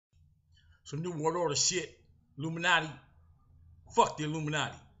Some New World Order shit. Illuminati. Fuck the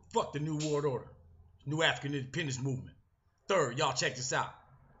Illuminati. Fuck the New World Order. New African Independence Movement. Third, y'all check this out.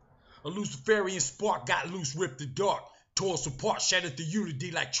 A Luciferian spark got loose, ripped the dark. Tore us apart, shattered the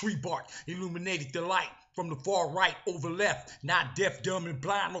unity like tree bark. Illuminated the light from the far right over left. Not deaf, dumb, and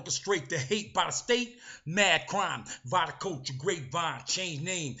blind. Orchestrate the hate by the state. Mad crime. Viticulture, grapevine. Change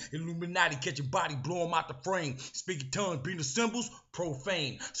name. Illuminati catch a body, blow 'em out the frame. Speaking tongues, being the symbols.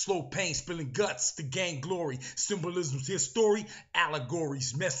 Profane. Slow pain, spilling guts to gain glory. Symbolisms, his story.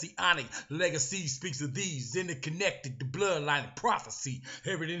 Allegories. Messianic. Legacy speaks of these. Interconnected. The bloodline and prophecy.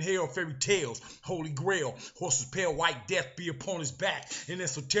 Heaven and hell, fairy tales. Holy grail. Horses pale white, death be upon his back. In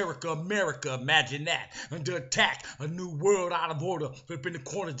esoterica America, imagine that. Under attack, a new world out of order. Flip in the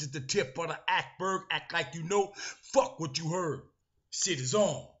corner, just the tip of the iceberg. Act like you know. Fuck what you heard. Shit is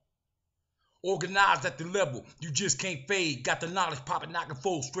on. Organized at the level, you just can't fade. Got the knowledge popping, knocking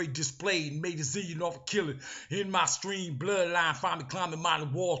foes straight displayed. Made a zillion off a killing. In my stream, bloodline, find me climbing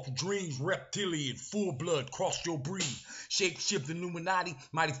mountain walls for dreams. Reptilian, full blood, cross your breed. Shape shifting Illuminati,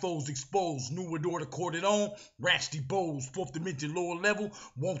 mighty foes exposed. New World Order corded on, ranch bows. Fourth dimension, lower level,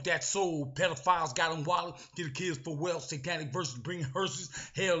 want that soul. Pedophiles got them wallet, kill the kids for wealth. Satanic verses bringing hearses,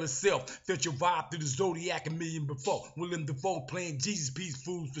 hell itself. Felt your vibe through the Zodiac a million before. Willem Dafoe playing Jesus, peace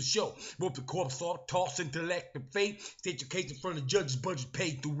fools for show. Rope the corpse off, toss intellect and faith. State your case in front of judges, budget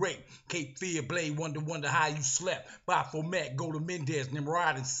paid through rape. Cape Fear, Blade, wonder how you slept. Buy format, go to Mendez,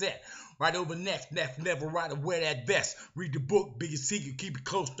 Nimrod and set. Right over next, never right to wear that vest. Read the book, biggest secret, keep it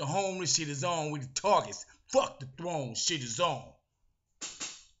close to home. This shit is on with the targets. Fuck the throne, shit is on.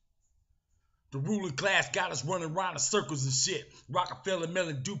 The ruling class got us running around in circles and shit. Rockefeller,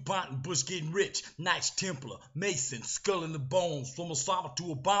 Mellon, DuPont, and Bush getting rich. Knights Templar, Mason, skull in the bones. From Osama to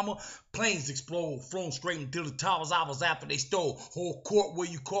Obama, planes explode. Flown straight into the towers hours after they stole. Whole court where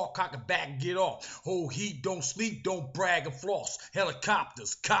you call, cock it back and get off. Whole heat, don't sleep, don't brag or floss.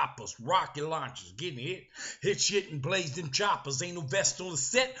 Helicopters, coppers, rocket launchers, getting hit. Hit shit and blaze them choppers. Ain't no vest on the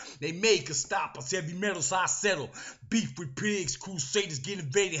set, they make us stop us. Heavy metals, I settle. Beef with pigs, crusaders getting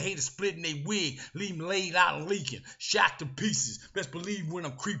invaded, haters splitting they wig. Leave them laid out and leaking, shot to pieces. Best believe when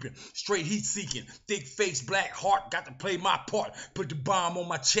I'm creeping, straight heat seeking. Thick face, black heart, got to play my part. Put the bomb on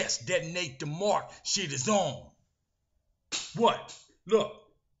my chest, detonate the mark. Shit is on. What? Look,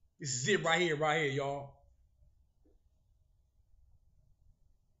 this is it right here, y'all.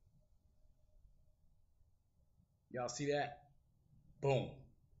 Y'all see that? Boom.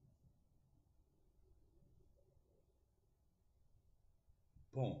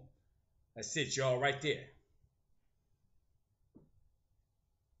 Boom. That's it, y'all, right there.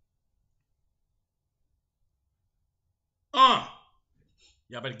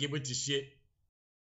 Y'all better get with this shit.